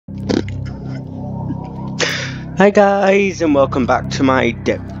Hi guys, and welcome back to my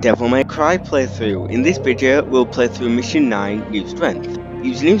Devil May Cry playthrough. In this video, we'll play through Mission 9, New Strength.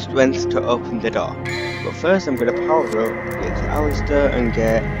 Use New Strength to open the door. But first I'm going to power up with Alistair and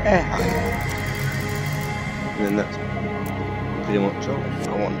get air high. And then that's pretty much all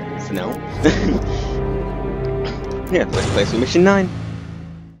I want for now. Yeah, let's play through Mission 9.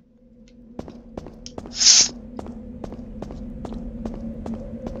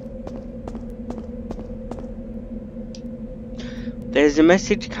 There is a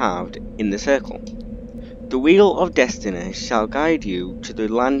message carved in the circle. The wheel of destiny shall guide you to the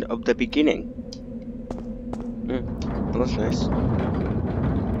land of the beginning. Well, that's nice.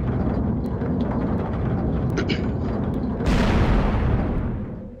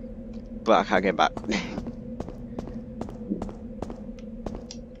 But I can't get back.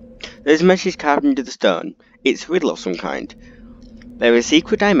 There's a message carved into the stone. It's a riddle of some kind. There are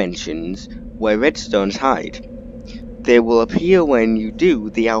secret dimensions where red stones hide. They will appear when you do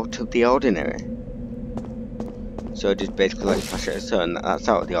the out of the ordinary. So just basically like flash at a stone, that's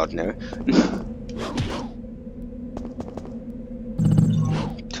out of the ordinary.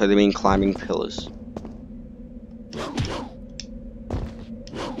 So they mean climbing pillars.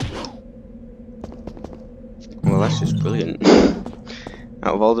 Well, that's just brilliant.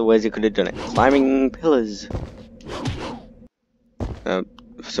 Out of all the ways they could have done it, climbing pillars. For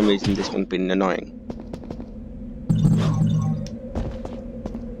some reason this one's been annoying.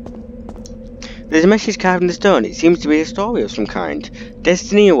 There's a message carved in the stone. It seems to be a story of some kind.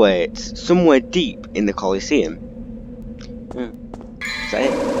 Destiny awaits somewhere deep in the Colosseum. Is that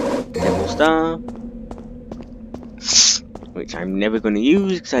it? Devil Star. Which I'm never going to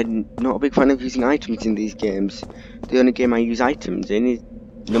use because I'm not a big fan of using items in these games. The only game I use items in is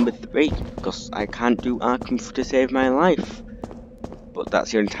number 3. Because I can't do Arkham to save my life. But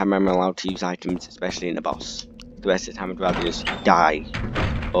that's the only time I'm allowed to use items, especially in a boss. The rest of the time I'd rather just die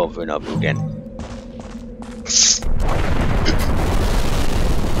over and over again.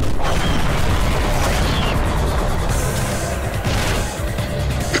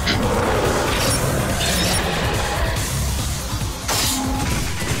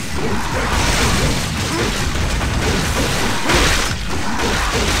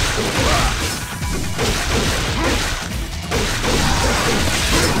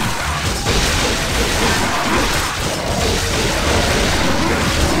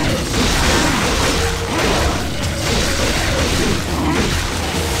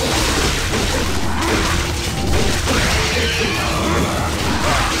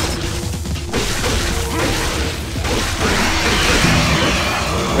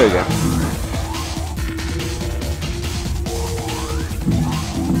 There we go.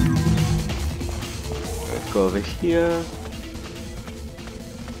 Let's go over here.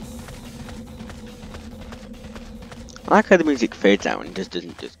 I like how the music fades out and just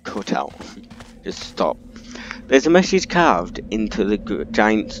doesn't just cut out. Just stop. There's a message carved into the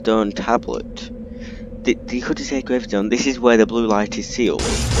giant stone tablet. You could say gravestone. This is where the blue light is sealed.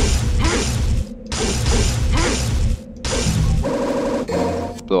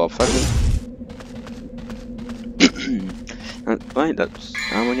 Blow off fragment. Right, that's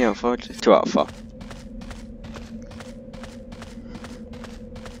how many out of 4? 2 out of 4.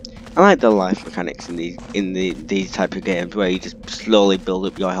 I like the life mechanics in these type of games where you just slowly build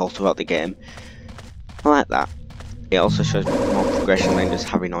up your health throughout the game. I like that. It also shows more progression than just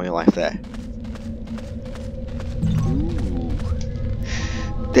having all your life there. Ooh.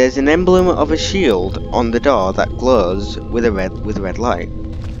 There's an emblem of a shield on the door that glows with a red light.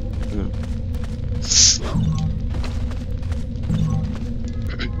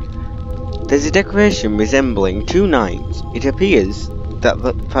 There's a decoration resembling 2 knights. It appears that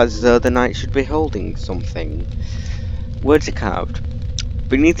as though the knight should be holding something. Words are carved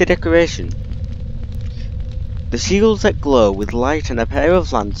beneath the decoration. The shields that glow with light and a pair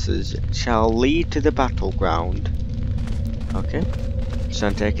of lances shall lead to the battleground. Okay, so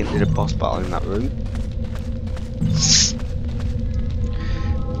I'm taking to the boss battle in that room.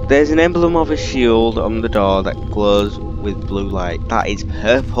 There's an emblem of a shield on the door that glows with blue light. That is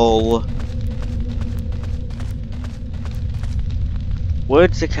purple.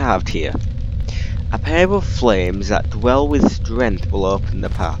 Words are carved here. A pair of flames that dwell with strength will open the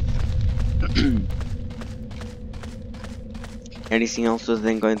path. Anything else other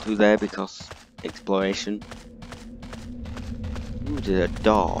than going through there because exploration? Ooh, there's a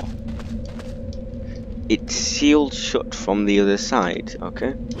door. It's sealed shut from the other side,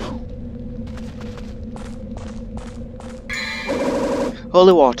 okay.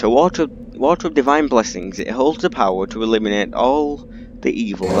 Holy water, water of divine blessings. It holds the power to eliminate all the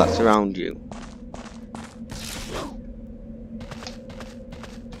evil that's around you.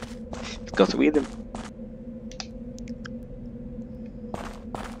 go through them.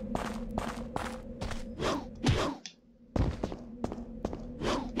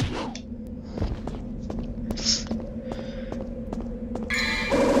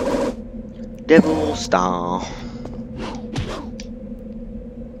 Devil Star.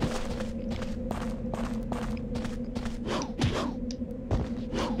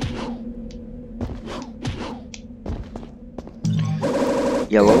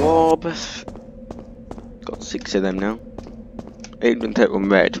 Yellow orb. Got 6 of them now. 8 didn't take one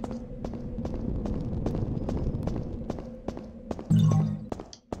red.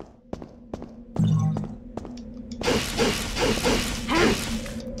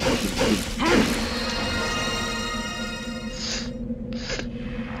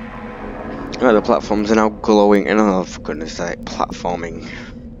 Oh, the platforms are now glowing, and oh, for goodness sake, platforming.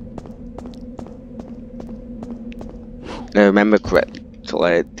 Now, remember correctly,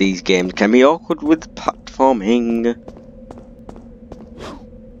 these games can be awkward with platforming.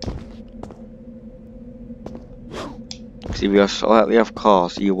 Because if you're slightly off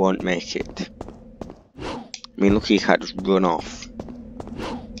course, you won't make it. I mean, look, you can't just run off.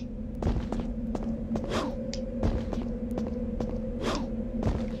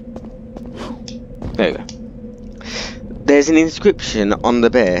 There we go. There's an inscription on the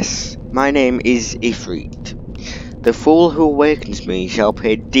base. My name is Ifrit. The fool who awakens me shall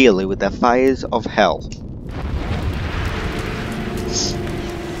pay dearly with the fires of hell.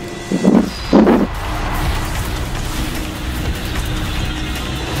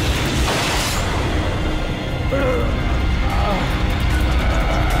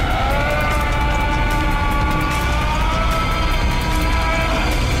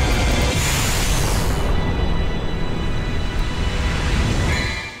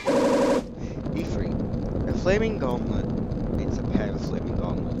 Flaming gauntlet. It's a pair of flaming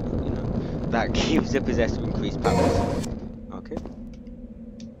gauntlet, you know, that gives the possessor increased powers. Okay.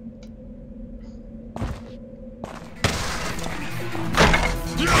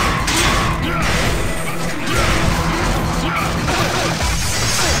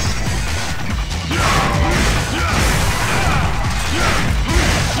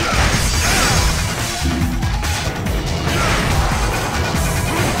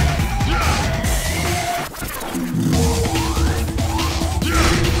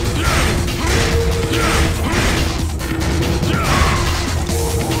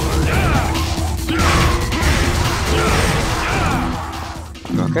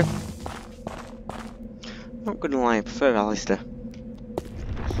 Okay. Not gonna lie, I prefer Alistair.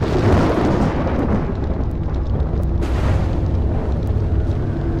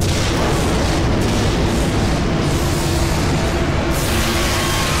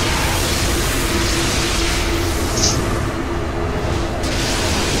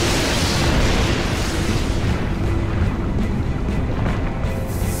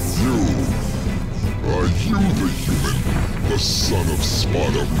 Son of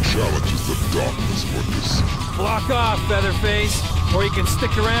Sparda who challenges the darkness for this. Block off, Featherface, or you can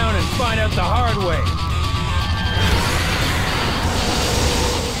stick around and find out the hard way.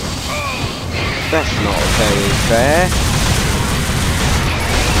 That's not very fair.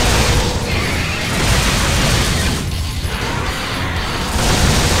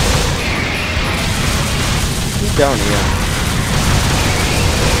 Who's down here?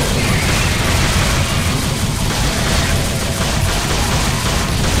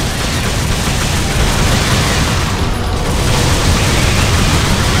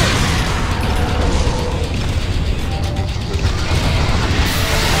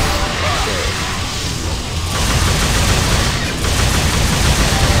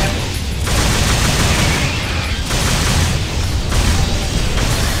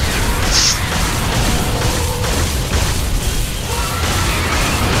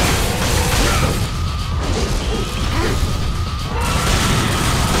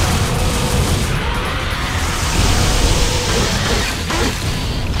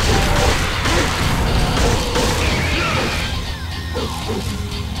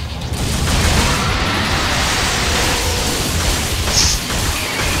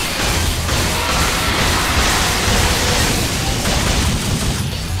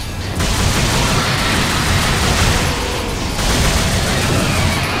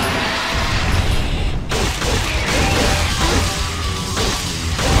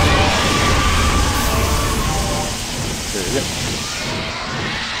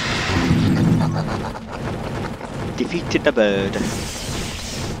 Defeated the bird.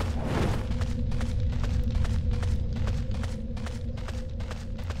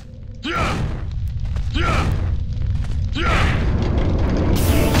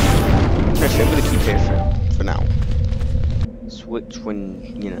 Actually, I'm gonna keep it for now. Switch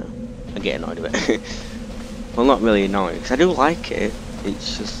when, you know, I get annoyed with it. Well, not really annoyed, because I do like it.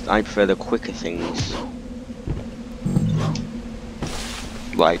 It's just, I prefer the quicker things.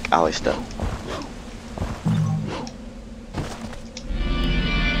 Like Alistair.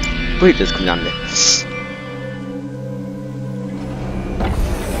 But it does come in handy.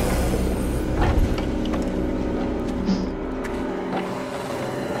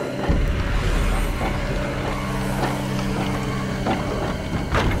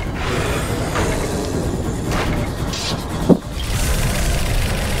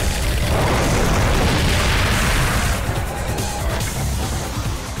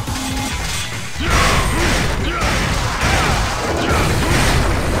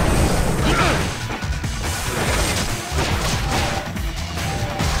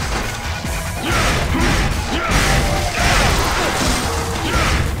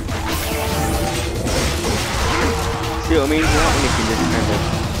 See what I mean? That one you can just kind of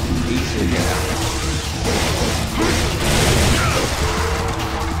easily get out.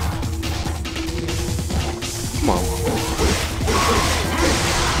 Come on.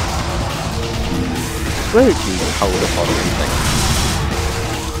 Where did you hold up on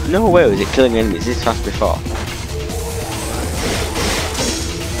anything? No way was it killing enemies this fast before.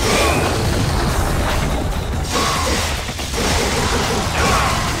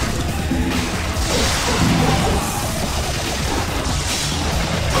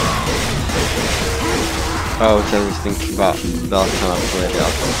 Oh, so I was thinking about the last time I played it or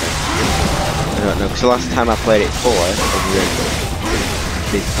something. I don't know, because the last time I played it fully,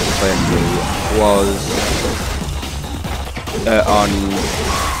 this playthrough, was on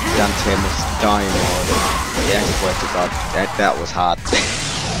Dante Must Die mode. Yeah, I swear to God, that was hard.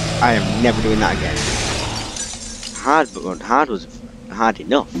 I am never doing that again. Hard was hard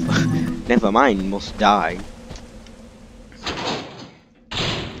enough. Never mind, Must Die.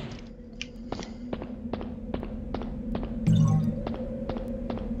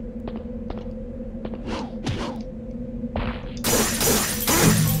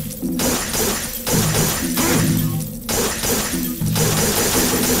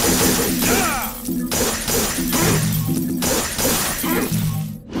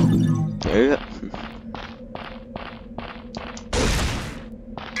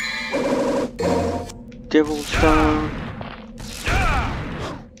 Devil Star.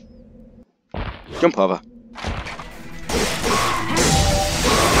 Jump over.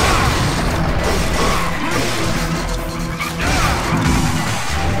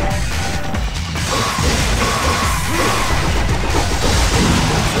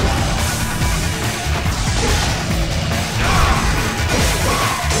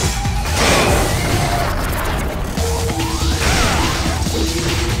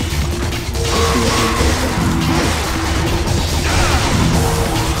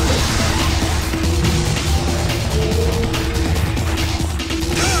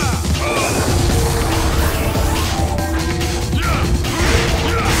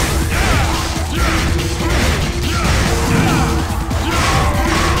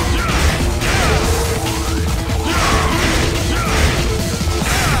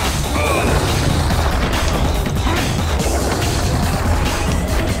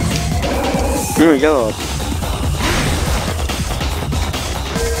 Oh my God.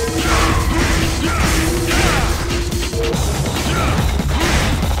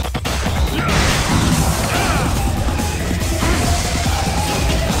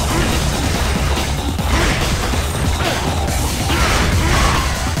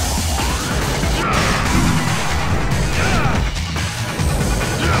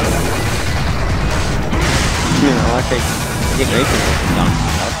 I think they can put down.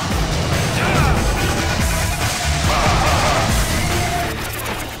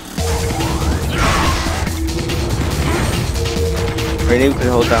 I knew you could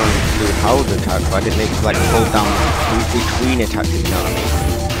hold down to hold the attack, but I didn't need to like hold down between attacks, you know what I mean?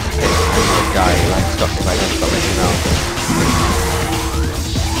 I would die like stuck if I didn't stop it, you know.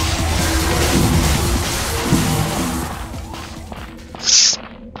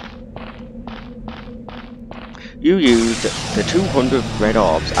 You used the 200 red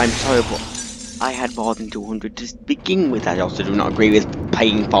orbs. I'm sorry, but I had more than 200 to begin with. I also do not agree with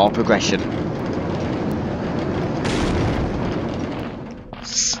paying for progression.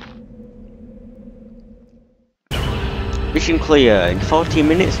 Mission clear in 14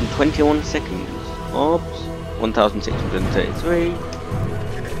 minutes and 21 seconds. Orbs, 1633.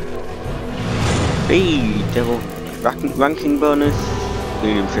 B, devil ranking bonus,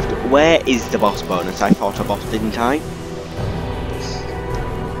 medium 50. Where is the boss bonus? I fought a boss, didn't I?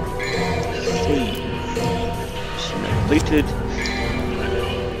 completed.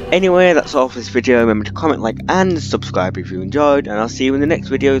 Anyway, that's all for this video. Remember to comment, like and subscribe if you enjoyed, and I'll see you in the next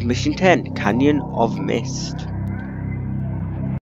video with Mission 10, Canyon of Mist.